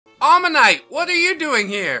Ammonite, what are you doing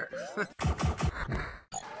here?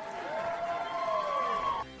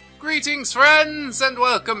 Greetings, friends, and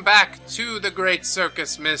welcome back to the Great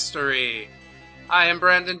Circus Mystery. I am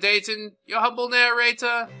Brandon Dayton, your humble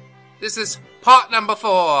narrator. This is part number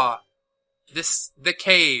 4. The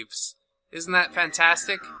caves. Isn't that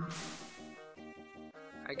fantastic?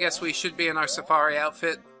 I guess we should be in our safari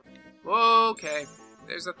outfit. Okay,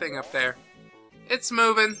 there's a thing up there. It's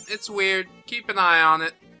moving, it's weird, keep an eye on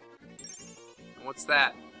it. What's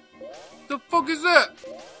that? The fuck is that?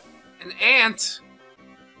 An ant?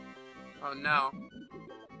 Oh no.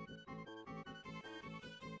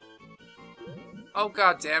 Oh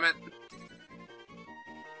god damn it.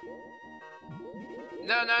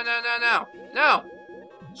 No, no, no, no, no. No!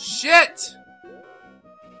 Shit!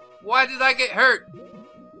 Why did I get hurt?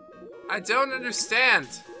 I don't understand.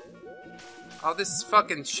 Oh, this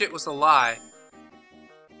fucking shit was a lie.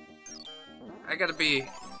 I gotta be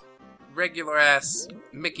regular ass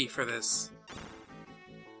Mickey for this.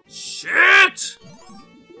 Shit!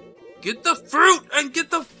 Get the fruit and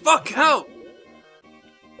get the fuck out!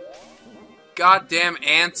 Goddamn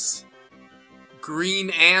ants. Green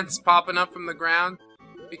ants popping up from the ground.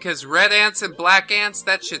 Because red ants and black ants,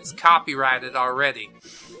 that shit's copyrighted already.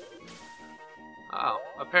 Oh,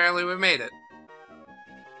 apparently we made it.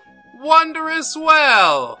 Wondrous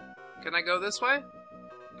well! Can I go this way?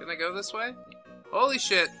 Can I go this way? Holy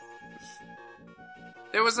shit.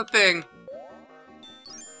 There was a thing.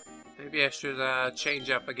 Maybe I should change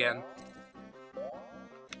up again.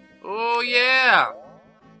 Oh yeah!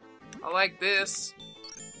 I like this.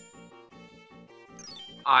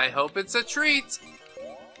 I hope it's a treat.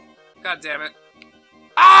 God damn it.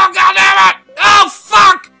 Oh, god damn it! Oh,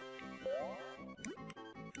 fuck!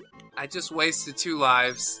 I just wasted 2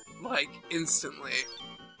 lives, like, instantly.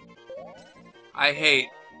 I hate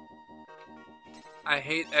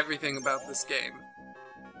everything about this game.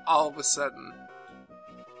 All of a sudden.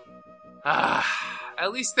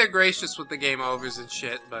 At least they're gracious with the game overs and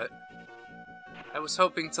shit, but I was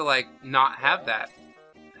hoping to, like, not have that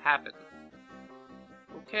happen.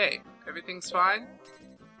 Okay, everything's fine?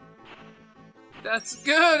 That's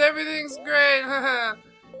good, everything's great!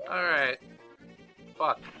 Alright.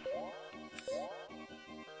 Fuck.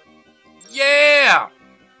 Yeah!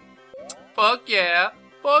 Fuck yeah!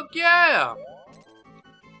 Fuck yeah!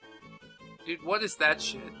 Dude, what is that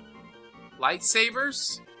shit?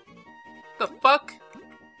 Lightsabers? The fuck?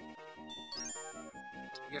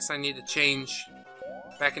 I guess I need to change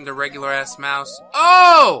back into regular ass mouse.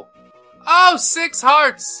 Oh! Oh, 6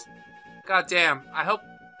 hearts! God damn. I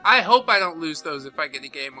hope I don't lose those if I get a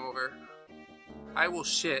game over. I will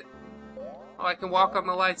shit. Oh, I can walk on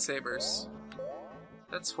the lightsabers.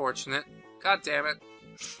 That's fortunate. God damn it.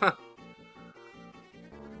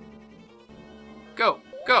 Go!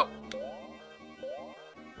 Go!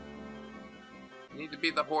 Need to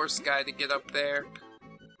be the horse guy to get up there.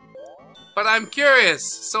 But I'm curious,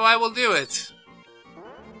 so I will do it.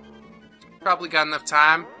 Probably got enough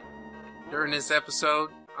time during this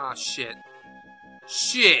episode. Aw, shit.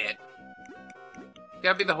 Shit!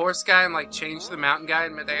 Gotta be the horse guy and, like, change the mountain guy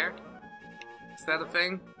in midair? Is that a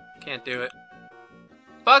thing? Can't do it.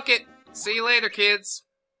 Fuck it! See you later, kids!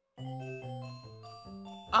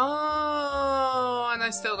 Oh, and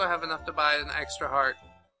I still don't have enough to buy an extra heart.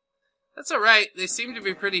 That's alright, they seem to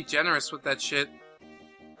be pretty generous with that shit.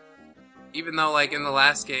 Even though, like, in the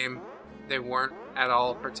last game, they weren't at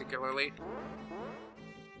all particularly.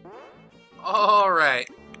 Alright,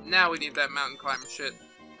 now we need that mountain climber shit.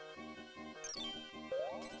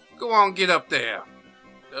 Go on, get up there.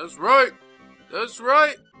 That's right. That's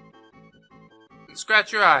right. And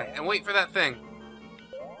scratch your eye and wait for that thing.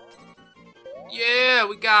 Yeah,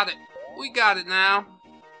 we got it. We got it now.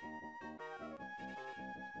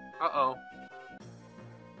 Uh-oh.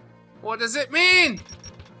 What does it mean?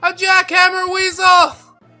 A jackhammer weasel!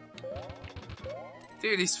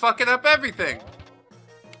 Dude, he's fucking up everything.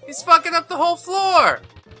 He's fucking up the whole floor.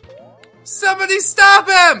 Somebody stop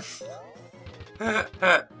him!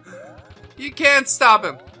 You can't stop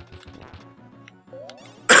him.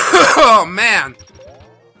 Oh, man.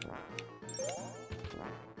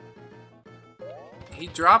 He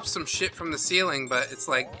dropped some shit from the ceiling, but it's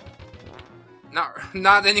like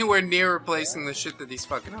not anywhere near replacing the shit that he's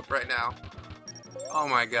fucking up right now. Oh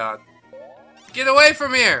my god. Get away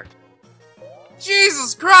from here!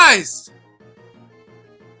 Jesus Christ!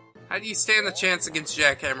 How do you stand a chance against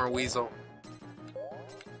Jackhammer Weasel?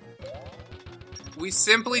 We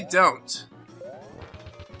simply don't.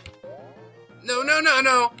 No, no, no,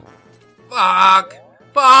 no! Fuck!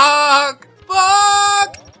 Fuck!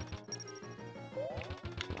 Fuck!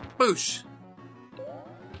 Boosh.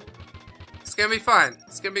 gonna be fine.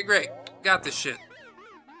 It's gonna be great. Got this shit.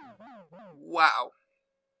 Wow.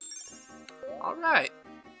 Alright.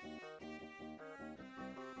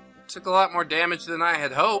 Took a lot more damage than I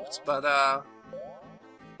had hoped, but,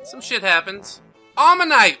 some shit happened.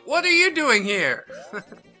 Almanite! What are you doing here?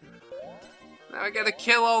 Now I gotta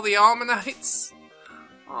kill all the Almanites?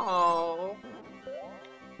 Oh.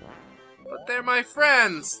 But they're my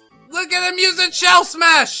friends! Look at him using Shell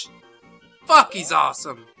Smash! Fuck, he's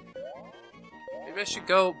awesome. Maybe I should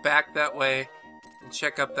go back that way and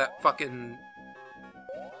check up that fucking...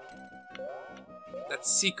 that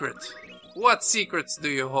secret. What secrets do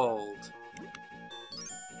you hold?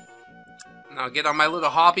 Now get on my little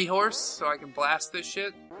hobby horse so I can blast this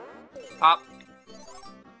shit. Pop.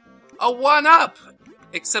 A 1-up!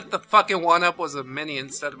 Except the fucking 1-up was a Minnie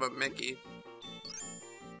instead of a Mickey.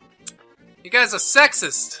 You guys are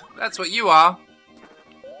sexist. That's what you are.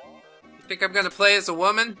 You think I'm gonna play as a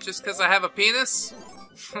woman just because I have a penis?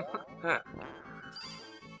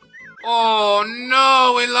 Oh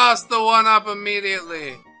no, we lost the 1-up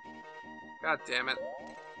immediately. God damn it.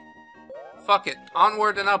 Fuck it.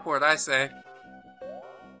 Onward and upward, I say.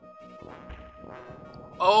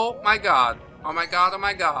 Oh my god. Oh my god, oh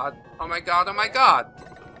my god. Oh my god, oh my god.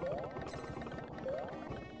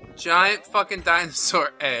 Giant fucking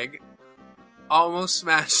dinosaur egg almost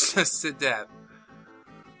smashed us to death.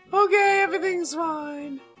 Okay, everything's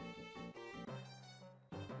fine.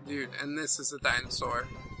 Dude, and this is a dinosaur.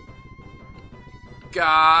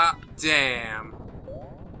 God damn.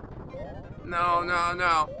 No, no,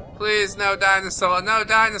 no. Please, no dinosaur. No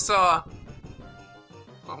dinosaur.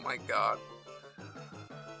 Oh my god.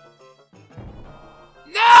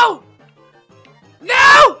 No!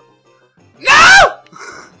 No! No!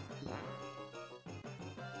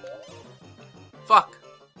 Fuck.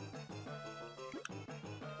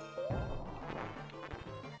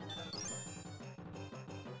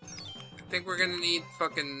 I think we're gonna need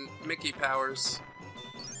fucking Mickey powers.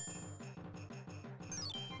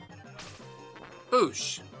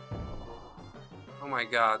 Boosh. Oh my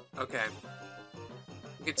god. Okay.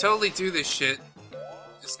 We can totally do this shit.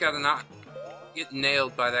 Just gotta not get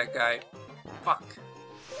nailed by that guy. Fuck.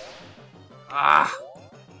 Ah.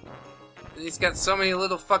 And he's got so many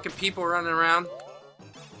little fucking people running around.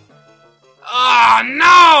 Ah,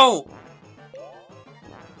 no!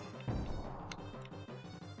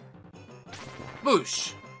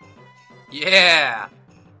 Boosh. Yeah.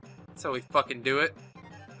 That's how we fucking do it.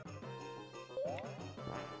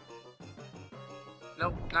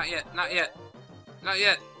 Nope, not yet, not yet. Not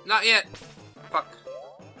yet, not yet. Fuck.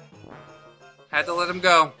 Had to let him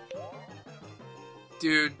go.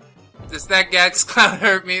 Dude, does that Gax Cloud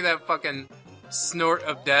hurt me? That fucking snort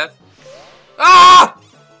of death? Ah!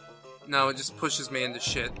 No, it just pushes me into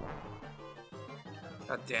shit.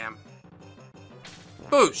 God damn.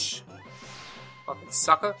 Boosh! Fucking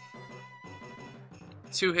sucker.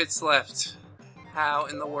 2 hits left. How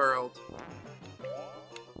in the world?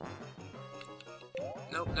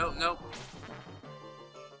 Nope, nope, nope.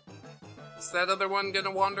 Is that other one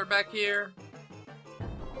gonna wander back here?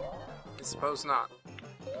 I suppose not.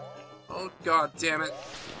 Oh god damn it.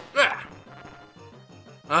 Ah!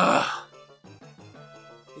 Ugh.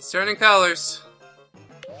 He's turning colors.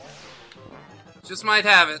 Just might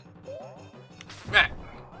have it. Ah.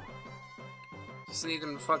 Just need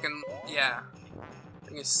him to fucking, yeah.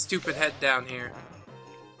 Bring his stupid head down here.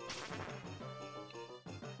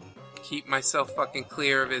 Keep myself fucking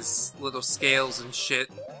clear of his little scales and shit.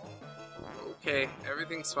 Okay,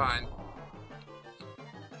 everything's fine.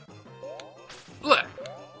 Blah!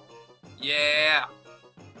 Yeah!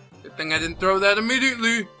 Good thing I didn't throw that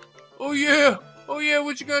immediately! Oh yeah! Oh yeah,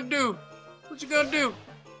 what you gonna do? What you gonna do?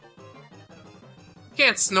 You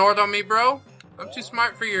can't snort on me, bro! I'm too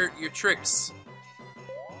smart for your tricks.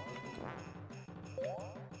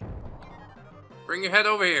 Bring your head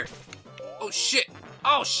over here. Oh shit!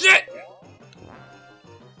 Oh shit!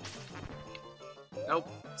 Nope,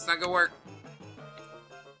 it's not gonna work.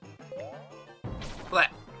 Blah.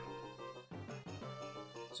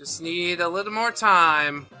 Just need a little more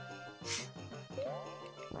time.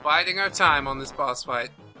 Biding our time on this boss fight.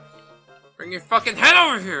 Bring your fucking head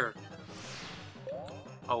over here!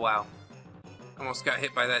 Oh wow. Almost got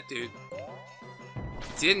hit by that dude.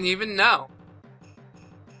 Didn't even know.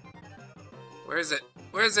 Where is it?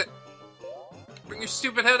 Where is it? Bring your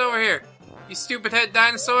stupid head over here. You stupid head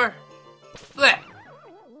dinosaur. Blah!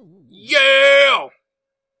 Yeah!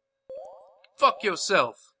 Fuck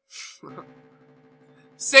yourself.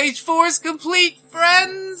 Stage 4 is complete,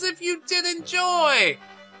 friends! If you did enjoy,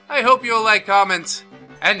 I hope you'll like, comment,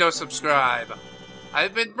 and or subscribe.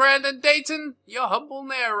 I've been Brandon Dayton, your humble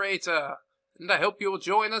narrator. And I hope you will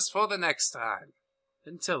join us for the next time.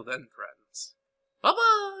 Until then, friends.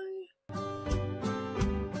 Bye-bye!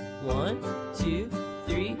 1, 2,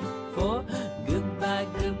 3, 4. Goodbye,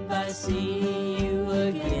 goodbye, see you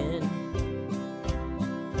again.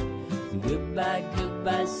 Goodbye,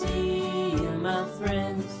 goodbye, see you, my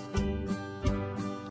friends.